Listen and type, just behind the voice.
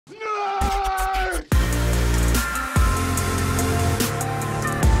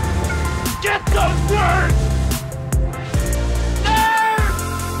the worst!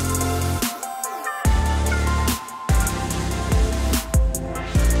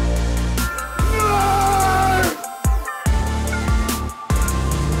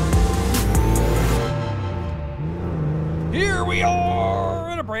 Here we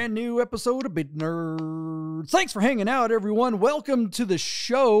are in a brand new episode of Bid Nerds. Thanks for hanging out, everyone. Welcome to the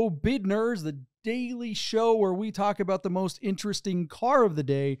show, Bid Nerds, the daily show where we talk about the most interesting car of the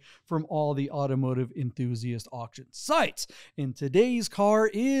day from all the automotive enthusiast auction sites. And today's car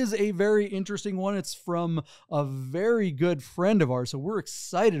is a very interesting one. It's from a very good friend of ours, so we're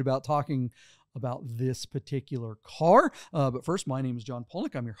excited about talking about this particular car. But first, my name is John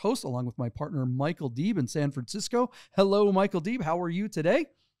Polnik. I'm your host, along with my partner, Michael Deeb in San Francisco. Hello, Michael Deeb. How are you today?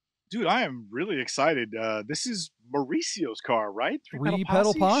 Dude, I am really excited. This is Mauricio's car, right? Three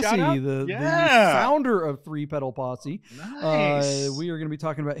Pedal Posse, the founder of Three Pedal Posse. Nice. We are going to be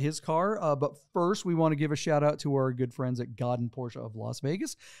talking about his car. But first, we want to give a shout out to our good friends at Godden Porsche of Las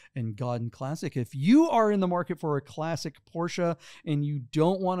Vegas and Godden Classic. If you are in the market for a classic Porsche and you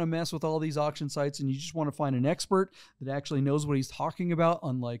don't want to mess with all these auction sites and you just want to find an expert that actually knows what he's talking about,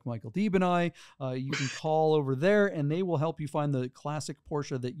 unlike Michael Deeb and I, you can call over there and they will help you find the classic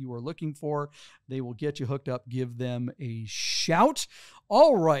Porsche that you are looking for. They will get you hooked up. Give them a shout.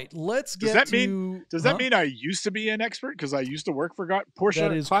 All right, let's get Does that mean I used to be an expert because I used to work for Porsche?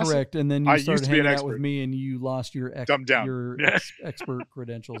 That is Classic? correct. And then you I started hanging out with me and you lost your expert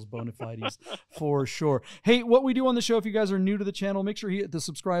credentials, bona fides, for sure. Hey, what we do on the show, if you guys are new to the channel, make sure you hit the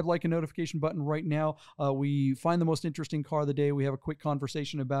subscribe, like, and notification button right now. We find the most interesting car of the day. We have a quick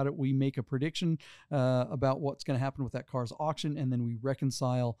conversation about it. We make a prediction about what's going to happen with that car's auction, and then we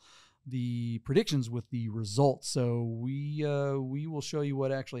reconcile the predictions with the results. So we will show you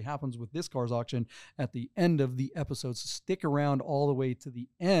what actually happens with this car's auction at the end of the episode. So stick around all the way to the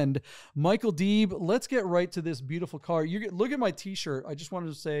end. Michael Deeb, let's get right to this beautiful car. Look at my t-shirt. I just wanted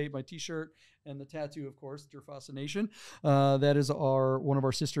to say my t-shirt and the tattoo, of course, Der Fascination. That is one of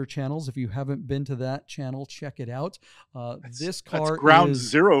our sister channels. If you haven't been to that channel, check it out. This car that's ground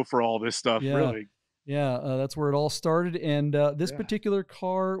zero for all this stuff, really. Yeah, that's where it all started, and this particular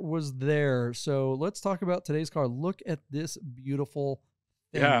car was there. So let's talk about today's car. Look at this beautiful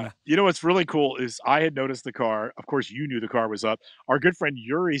thing. Yeah, you know what's really cool is I had noticed the car. Of course, you knew the car was up. Our good friend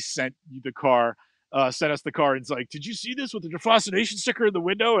Yuri sent you the car, sent us the car, and it's like, "Did you see this with the fascination sticker in the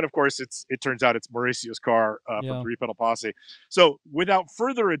window?" And of course, it turns out it's Mauricio's car from Three Pedal Posse. So without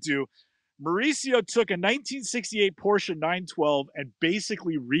further ado, Mauricio took a 1968 Porsche 912 and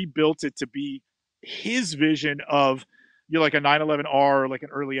basically rebuilt it to be his vision of, you know, like a 911R, like an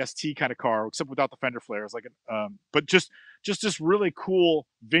early ST kind of car, except without the fender flares, like but just this really cool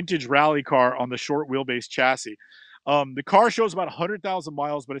vintage rally car on the short wheelbase chassis. The car shows about 100,000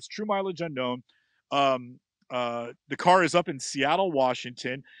 miles, but it's true mileage unknown. The car is up in Seattle,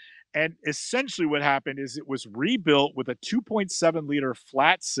 Washington, and essentially what happened is it was rebuilt with a 2.7 liter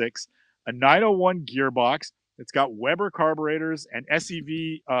flat six, a 901 gearbox. It's got Weber carburetors and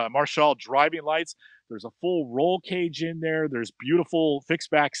SEV Marshall driving lights. There's a full roll cage in there. There's beautiful fixed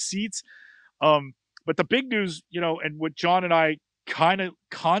back seats. But the big news, you know, and what John and I kind of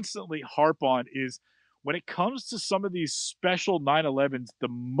constantly harp on is when it comes to some of these special 911s, the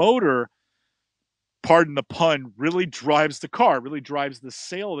motor, pardon the pun, really drives the car, really drives the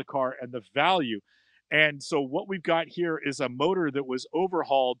sale of the car and the value. And so what we've got here is a motor that was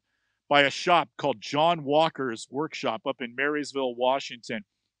overhauled by a shop called John Walker's Workshop up in Marysville, Washington.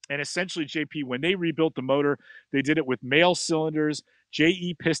 And essentially, JP, when they rebuilt the motor, they did it with male cylinders,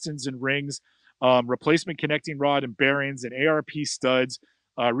 JE pistons and rings, replacement connecting rod and bearings, and ARP studs,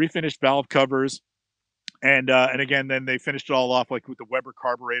 refinished valve covers, and again, then they finished it all off like with the Weber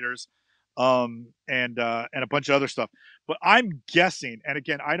carburetors, and a bunch of other stuff. But I'm guessing, and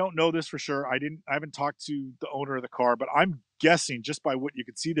again, I don't know this for sure. I haven't talked to the owner of the car, but I'm guessing just by what you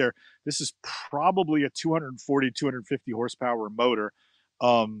can see there, this is probably a 240, 250 horsepower motor.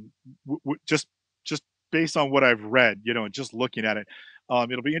 Just based on what I've read, you know, and just looking at it,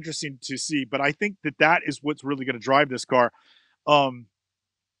 it'll be interesting to see. But I think that is what's really going to drive this car.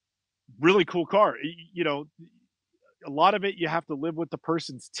 Really cool car. You know, a lot of it you have to live with the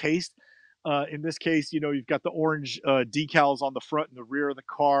person's taste. In this case, you know, you've got the orange decals on the front and the rear of the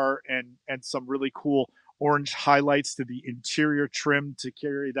car, and some really cool orange highlights to the interior trim to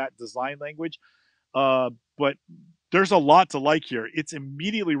carry that design language. But there's a lot to like here. It's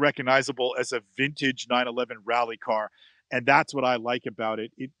immediately recognizable as a vintage 911 rally car, and that's what I like about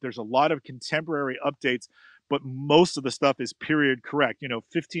it. There's a lot of contemporary updates, but most of the stuff is period correct. You know,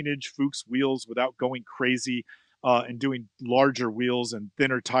 15-inch Fuchs wheels without going crazy and doing larger wheels and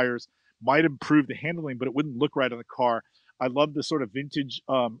thinner tires. might improve the handling, but it wouldn't look right on the car. I love the sort of vintage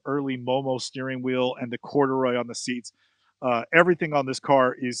early Momo steering wheel and the corduroy on the seats. Everything on this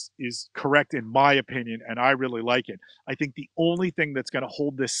car is correct in my opinion, and I really like it. I think the only thing that's going to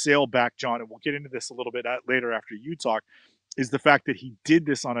hold this sale back, John, and we'll get into this a little bit later after you talk, is the fact that he did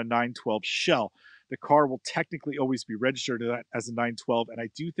this on a 912 shell. The car will technically always be registered as a 912, and I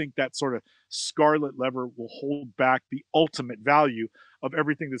do think that sort of scarlet lever will hold back the ultimate value of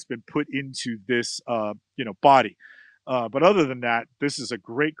everything that's been put into this, body. But other than that, this is a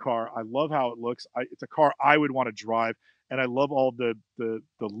great car. I love how it looks. It's a car I would want to drive, and I love all the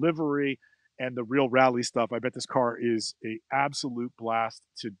livery and the real rally stuff. I bet this car is a absolute blast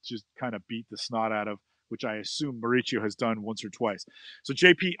to just kind of beat the snot out of, which I assume Mauricio has done once or twice. So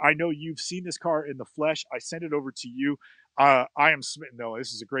JP, I know you've seen this car in the flesh. I sent it over to you. I am smitten though.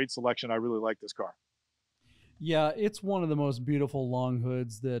 This is a great selection. I really like this car. Yeah, it's one of the most beautiful long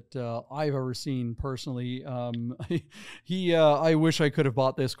hoods that I've ever seen personally. I wish I could have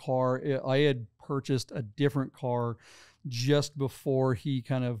bought this car. I had purchased a different car just before he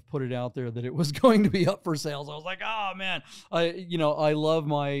kind of put it out there that it was going to be up for sale. So I was like, oh man, I love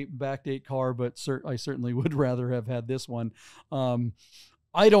my backdate car, but I certainly would rather have had this one.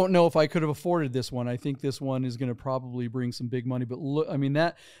 I don't know if I could have afforded this one. I think this one is going to probably bring some big money, but look, I mean,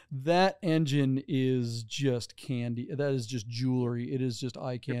 that engine is just candy. That is just jewelry. It is just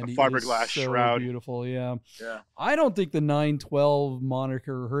eye candy. The fiberglass shroud. Beautiful. Yeah. Yeah. I don't think the 912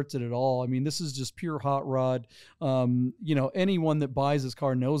 moniker hurts it at all. I mean, this is just pure hot rod. Anyone that buys this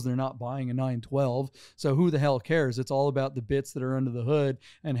car knows they're not buying a 912. So who the hell cares? It's all about the bits that are under the hood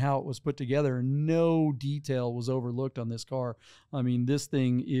and how it was put together. No detail was overlooked on this car. I mean, this thing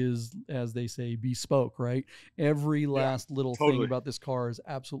is, as they say, bespoke, right? Every last little thing about this car is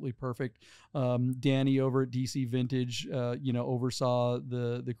absolutely perfect. Danny over at DC Vintage, oversaw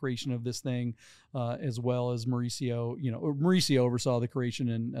the creation of this thing, as well as Mauricio. Mauricio oversaw the creation,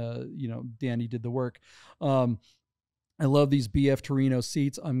 and Danny did the work. I love these BF Torino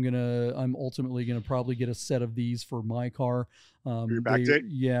seats. I'm ultimately gonna probably get a set of these for my car. Your backdate?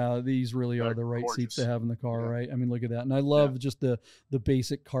 Yeah, these really are the right seats to have in the car, right? I mean, look at that. And I love just the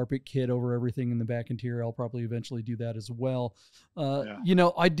basic carpet kit over everything in the back interior. I'll probably eventually do that as well.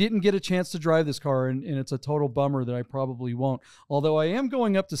 I didn't get a chance to drive this car, and it's a total bummer that I probably won't. Although I am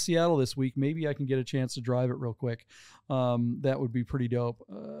going up to Seattle this week. Maybe I can get a chance to drive it real quick. That would be pretty dope,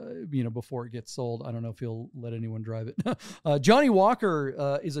 before it gets sold. I don't know if he'll let anyone drive it. Johnny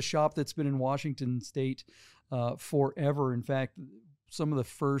Walker is a shop that's been in Washington State forever. In fact, some of the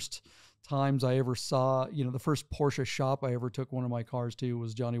first times I ever saw, the first Porsche shop I ever took one of my cars to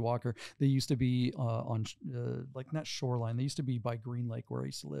was Johnny Walker. They used to be on not Shoreline. They used to be by Green Lake where I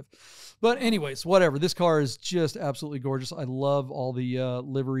used to live. But anyways, whatever. This car is just absolutely gorgeous. I love all the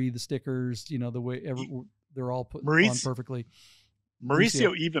livery, the stickers, the way they're all put on perfectly.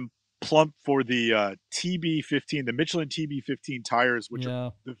 Mauricio even plumped for the TB15, the Michelin TB15 tires, which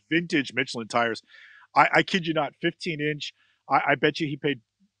are the vintage Michelin tires. I kid you not, 15-inch. I bet you he paid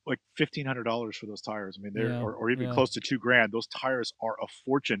like $1,500 for those tires. I mean, or even close to $2,000. Those tires are a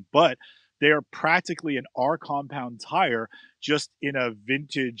fortune, but they are practically an R compound tire, just in a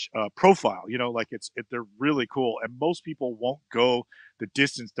vintage profile. They're really cool, and most people won't go the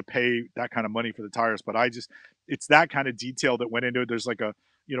distance to pay that kind of money for the tires. But it's that kind of detail that went into it. There's like a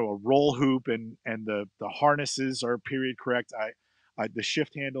roll hoop, and the harnesses are period correct. The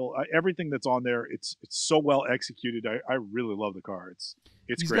shift handle, everything that's on there, it's so well executed. I really love the car.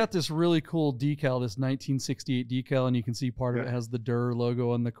 He's great. Got this really cool decal, this 1968 decal, and you can see part of it has the Durr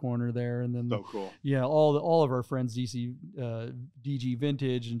logo on the corner there, and then so cool. Yeah, all of our friends, DG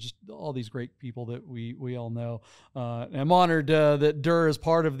Vintage, and just all these great people that we all know. I'm honored that Durr is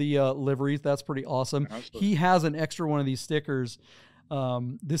part of the liveries. That's pretty awesome. Absolutely. He has an extra one of these stickers.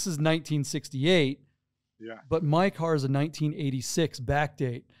 This is 1968. Yeah. But my car is a 1986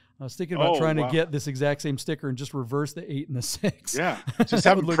 backdate. I was thinking about trying to get this exact same sticker and just reverse the 8 and the 6. Yeah. Just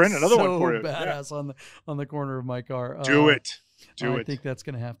have him print another one for you. Badass on the corner of my car. Do it. I think that's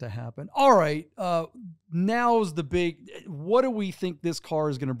going to have to happen. All right. Now's the big, what do we think this car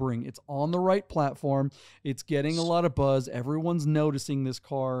is going to bring? It's on the right platform. It's getting a lot of buzz. Everyone's noticing this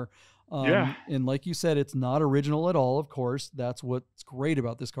car. And like you said, it's not original at all, of course. That's what's great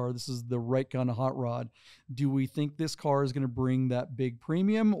about this car. This is the right kind of hot rod. Do we think this car is going to bring that big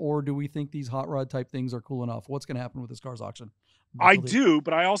premium, or do we think these hot rod type things are cool enough? What's going to happen with this car's auction? I do,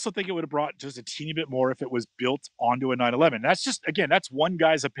 but I also think it would have brought just a teeny bit more if it was built onto a 911. That's just, again, that's one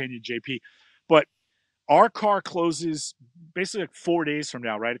guy's opinion, JP. But our car closes basically like 4 days from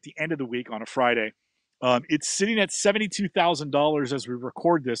now, right at the end of the week on a Friday. It's sitting at $72,000 as we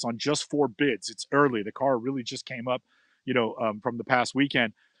record this on just 4 bids. It's early. The car really just came up, from the past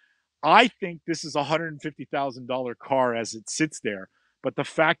weekend. I think this is a $150,000 car as it sits there. But the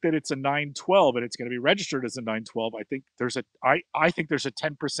fact that it's a 912 and it's going to be registered as a 912, I think there's a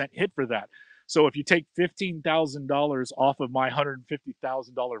 10% hit for that. So if you take $15,000 off of my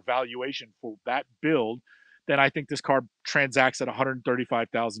 $150,000 valuation for that build, then I think this car transacts at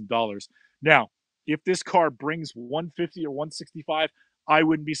 $135,000. Now, if this car brings 150 or 165, I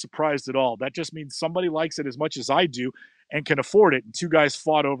wouldn't be surprised at all. That just means somebody likes it as much as I do and can afford it. And 2 guys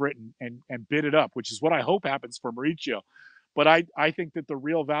fought over it and bid it up, which is what I hope happens for Mauricio. But I think that the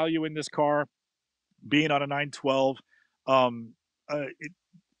real value in this car, being on a 912,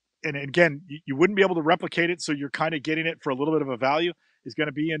 and again, you wouldn't be able to replicate it, so you're kind of getting it for a little bit of a value, is going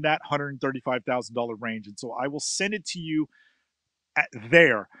to be in that $135,000 range. And so I will send it to you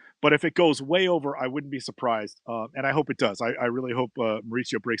there. But if it goes way over, I wouldn't be surprised. And I hope it does. I really hope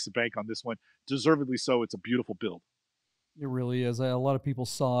Mauricio breaks the bank on this one. Deservedly so. It's a beautiful build. It really is. A lot of people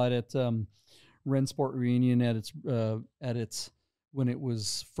saw it at Rennsport Reunion at its when it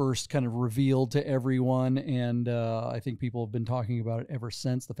was first kind of revealed to everyone, and I think people have been talking about it ever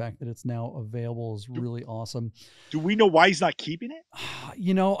since. The fact that it's now available is really awesome. Do we know why he's not keeping it?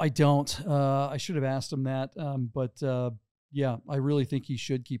 I don't. I should have asked him that, but yeah, I really think he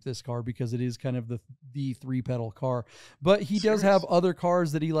should keep this car because it is kind of the 3-pedal car. But he does have other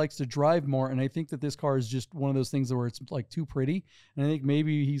cars that he likes to drive more, and I think that this car is just one of those things where it's like too pretty. And I think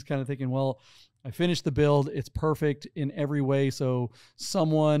maybe he's kind of thinking, well, I finished the build. It's perfect in every way, so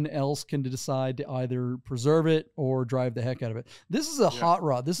someone else can decide to either preserve it or drive the heck out of it. This is a hot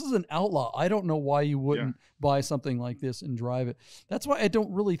rod. This is an outlaw. I don't know why you wouldn't buy something like this and drive it. That's why I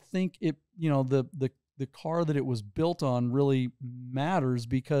don't really think it, the car that it was built on really matters,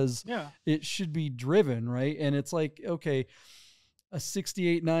 because it should be driven, right? And it's like, okay, a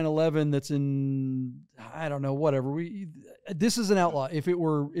 68 911 that's in, I don't know, whatever. This is an outlaw. If it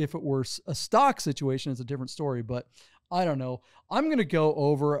were a stock situation, it's a different story, but I don't know. I'm going to go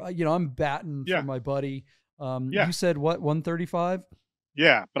over, I'm batting for my buddy. You said what, 135?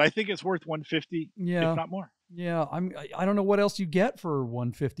 Yeah, but I think it's worth 150, if not more. Yeah, I don't know what else you get for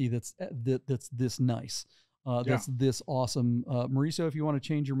 150 that's this nice. That's this awesome. Mauricio, if you want to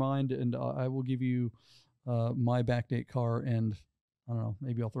change your mind, and I will give you my backdate car, and I don't know,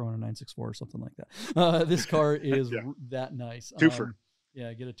 maybe I'll throw in a 964 or something like that. This car is that nice. Twofer.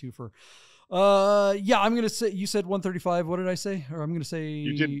 Get a twofer. I'm going to say, you said 135. What did I say? Or I'm going to say,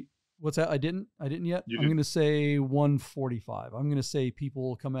 you didn't. What's that? I didn't yet. I'm going to say 145. I'm going to say people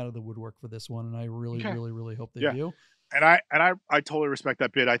will come out of the woodwork for this one, and I really, really, really hope they do. And I totally respect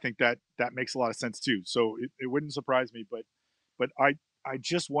that bid. I think that makes a lot of sense too. So it wouldn't surprise me, but I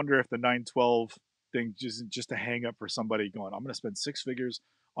just wonder if the 912 thing isn't just a hang up for somebody going, I'm going to spend 6 figures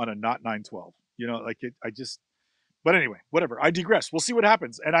on a not 912. But anyway, whatever. I digress. We'll see what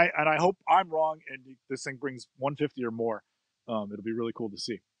happens, and I hope I'm wrong and this thing brings 150 or more. It'll be really cool to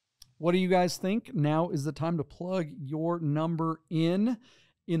see. What do you guys think? Now is the time to plug your number in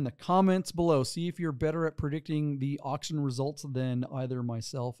the comments below. See if you're better at predicting the auction results than either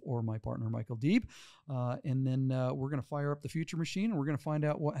myself or my partner, Michael Deeb. And then we're going to fire up the future machine, and we're going to find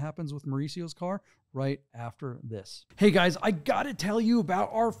out what happens with Mauricio's car right after this. Hey guys, I got to tell you about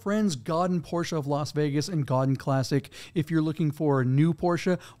our friends Godden Porsche of Las Vegas and Godden Classic. If you're looking for a new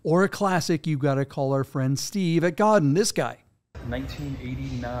Porsche or a classic, you got to call our friend Steve at Godden, this guy.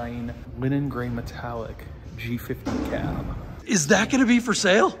 1989 linen gray metallic G50 cab. Is that going to be for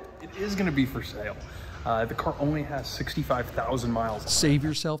sale? It is going to be for sale. The car only has 65,000 miles. Save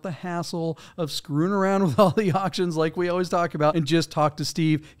yourself the hassle of screwing around with all the auctions like we always talk about, and just talk to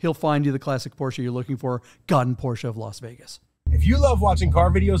Steve. He'll find you the classic Porsche you're looking for. Godden Porsche of Las Vegas. If you love watching car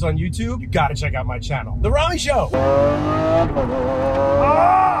videos on YouTube, you got to check out my channel, The Rami Show.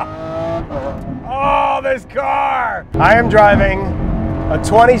 Oh, this car! I am driving a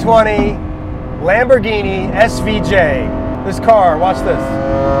 2020 Lamborghini SVJ. This car, watch this.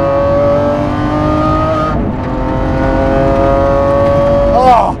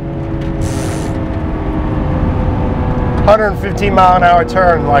 Oh! 115 mile an hour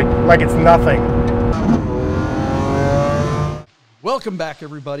turn like it's nothing. Welcome back,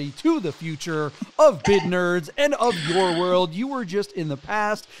 everybody, to the future of Bid Nerds and of your world. You were just in the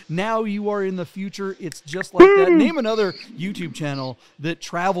past. Now you are in the future. It's just like that. Name another YouTube channel that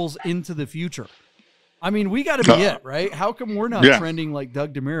travels into the future. I mean, we got to be it, right? How come we're not trending like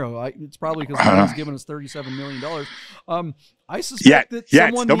Doug DeMiro? It's probably because someone's giving us $37 million. I suspect that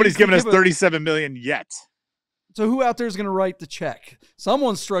someone nobody's giving us $37 million yet. So who out there is going to write the check?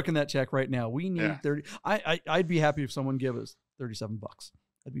 Someone's stroking that check right now. We need 30. I'd be happy if someone gave us $37.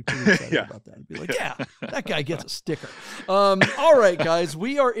 I'd be pretty excited about that. I'd be like, yeah, that guy gets a sticker. All right, guys,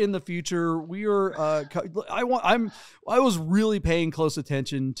 we are in the future. We are. I was really paying close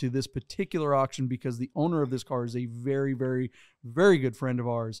attention to this particular auction because the owner of this car is a very, very, very good friend of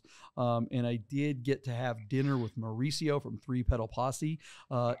ours, and I did get to have dinner with Mauricio from Three Pedal Posse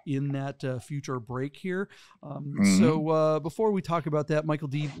in that future break here. So before we talk about that, Michael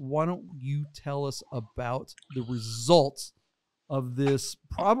Deeb, why don't you tell us about the results of this?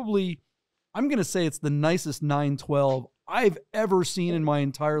 Probably, I'm going to say it's the nicest 912 I've ever seen in my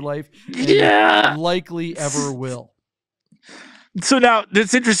entire life. And likely ever will. So now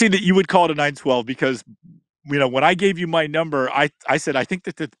it's interesting that you would call it a 912 because, you know, when I gave you my number, I said, I think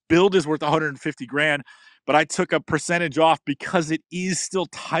that the build is worth 150 grand, but I took a percentage off because it is still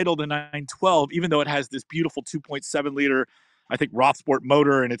titled a 912, even though it has this beautiful 2.7 liter, I think, Rothsport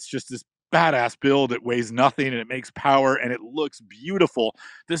motor. And it's just this badass build. It weighs nothing and it makes power and it looks beautiful.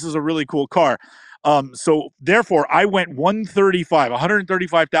 This is a really cool car. So therefore I went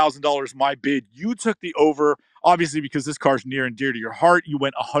 $135,000 my bid. You took the over, obviously, because this car's near and dear to your heart. You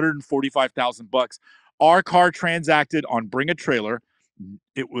went $145,000. Our car transacted on Bring a Trailer.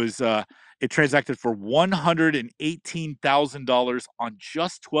 It was it transacted for $118,000 on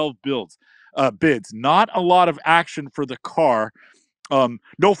just 12 bids. Not a lot of action for the car.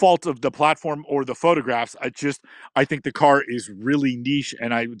 No fault of the platform or the photographs. I think the car is really niche,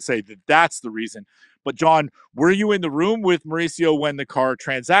 and I would say that that's the reason. But John, were you in the room with Mauricio when the car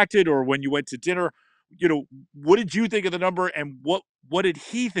transacted, or when you went to dinner? You know, what did you think of the number, and what did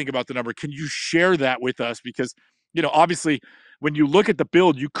he think about the number? Can you share that with us? Because, you know, obviously, when you look at the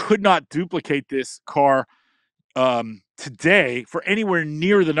build, you could not duplicate this car today for anywhere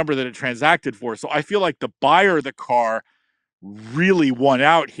near the number that it transacted for. So I feel like the buyer of the car really won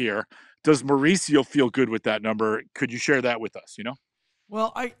out here. Does Mauricio feel good with that number? Could you share that with us? You know?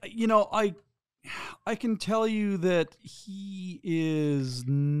 Well, I can tell you that he is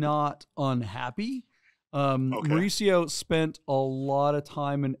not unhappy. Mauricio spent a lot of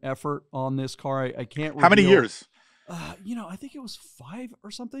time and effort on this car. I can't reveal. How many years? You know, I think it was 5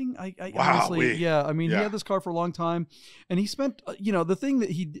 or something. I wow, honestly, yeah. I mean, he had this car for a long time, and he spent, you know, the thing that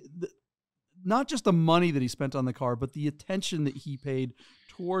not just the money that he spent on the car, but the attention that he paid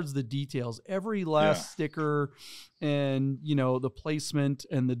towards the details. Every last sticker and, you know, the placement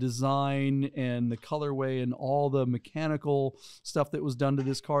and the design and the colorway and all the mechanical stuff that was done to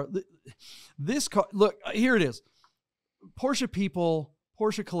this car. This car, look, here it is. Porsche people,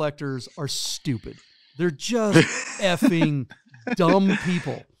 Porsche collectors are stupid. They're just effing dumb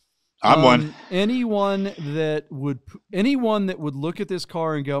people. I'm one. Anyone that would look at this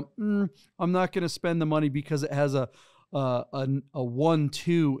car and go, I'm not going to spend the money because it has a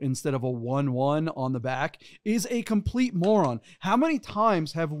 1.2 instead of a 1.1 on the back is a complete moron. How many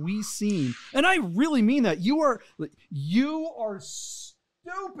times have we seen? And I really mean that. You are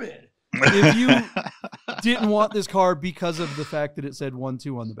stupid if you didn't want this car because of the fact that it said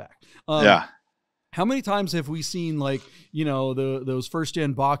 1.2 on the back. How many times have we seen, like, you know, those first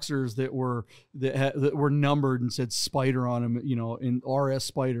gen Boxers that were numbered and said Spider on them, you know, in RS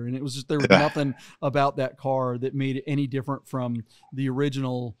Spider, and it was just, there was nothing about that car that made it any different from the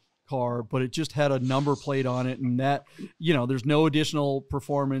original car, but it just had a number plate on it, and that, you know, there's no additional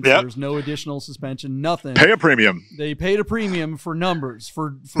performance, there's no additional suspension, nothing. Pay a premium. They paid a premium for numbers,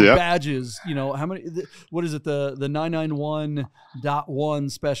 for badges. You know, how many? What is it? The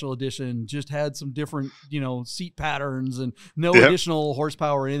 991.1 special edition just had some different, you know, seat patterns and no additional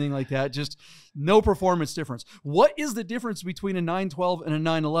horsepower or anything like that. Just no performance difference. What is the difference between a 912 and a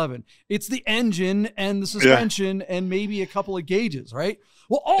 911? It's the engine and the suspension and maybe a couple of gauges, right?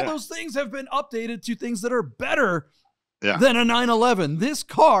 Well, all those things have been updated to things that are better than a 911. This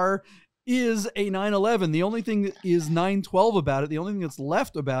car is a 911. The only thing that is 912 about it, the only thing that's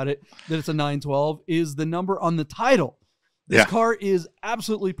left about it that it's a 912 is the number on the title. This car is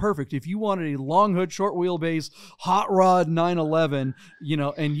absolutely perfect. If you wanted a long hood, short wheelbase, hot rod 911, you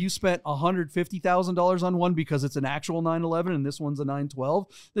know, and you spent $150,000 on one because it's an actual 911 and this one's a 912,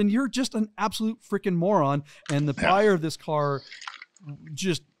 then you're just an absolute freaking moron. And the buyer of this car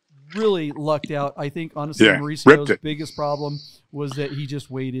just really lucked out. I think, honestly, Mauricio's biggest problem was that he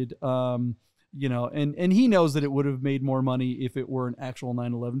just waited. you know, and he knows that it would have made more money if it were an actual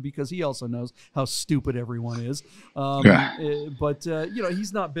 911 because he also knows how stupid everyone is. But you know,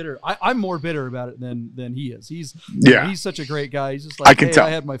 he's not bitter. I'm more bitter about it than he is. He's such a great guy. He's just like, hey, I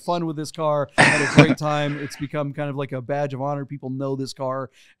had my fun with this car. I had a great time. It's become kind of like a badge of honor. People know this car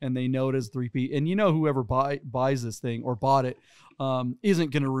and they know it as 3P. And you know, whoever buys this thing or bought it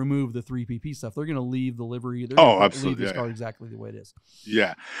isn't going to remove the 3PP stuff. They're going to leave the livery. They're going to leave this car exactly the way it is.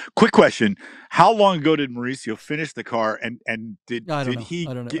 Yeah. Quick question: how long ago did Mauricio finish the car? And did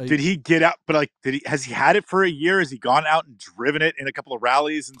he get out? But like, has he had it for a year? Has he gone out and driven it in a couple of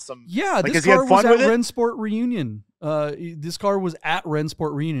rallies and some? Yeah, like, this car was at Rennsport Reunion. This car was at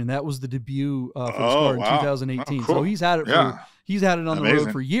Rennsport Reunion. That was the debut for this car in 2018. Cool. So he's had it for he's had it on the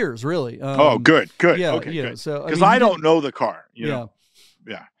road for years, really. Good. Yeah, okay, yeah. good. So because I don't know the car. You know?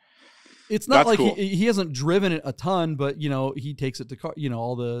 Yeah. It's not like he hasn't driven it a ton, but you know, he takes it to car, you know,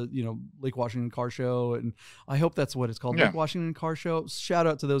 all the, you know, Lake Washington Car Show, and I hope that's what it's called, Lake Washington Car Show. Shout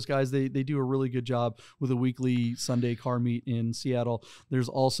out to those guys. They do a really good job with a weekly Sunday car meet in Seattle. There's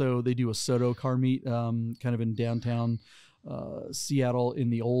also, they do a Soto car meet kind of in downtown Seattle, in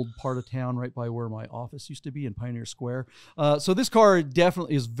the old part of town right by where my office used to be in Pioneer Square. So this car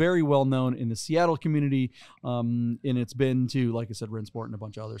definitely is very well known in the Seattle community, and it's been to, like I said, Rennsport and a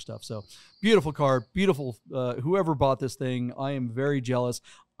bunch of other stuff. So beautiful car, beautiful. Whoever bought this thing, I am very jealous.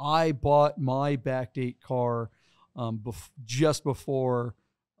 I bought my backdate car just before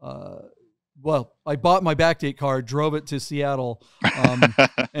well, I bought my backdate car, drove it to Seattle,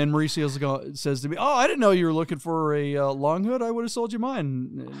 and Mauricio says to me, "Oh, I didn't know you were looking for a long hood. I would have sold you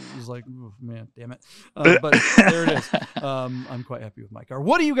mine." And he's like, "Oh, man, damn it." But there it is. I'm quite happy with my car.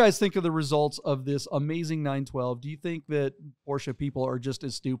 What do you guys think of the results of this amazing 912? Do you think that Porsche people are just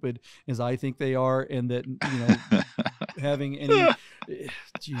as stupid as I think they are, and that, you know, having any,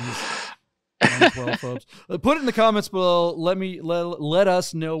 jeez. 912 folks. Put it in the comments below. Let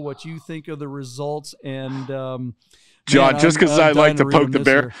us know what you think of the results. And John, just because I like to poke the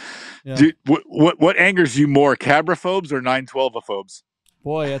bear, what angers you more, cabraphobes or 912-ophobes?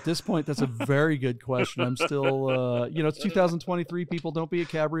 Boy, at this point, that's a very good question. I'm still, you know, it's 2023. People, don't be a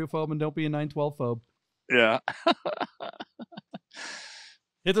cabriophobe and don't be a 912-phobe. Yeah.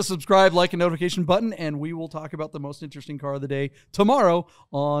 Hit the subscribe, like, and notification button, and we will talk about the most interesting car of the day tomorrow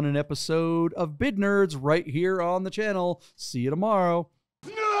on an episode of Bid Nerds right here on the channel. See you tomorrow.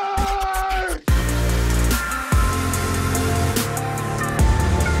 Nerd!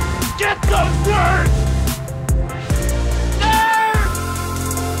 Get those nerds!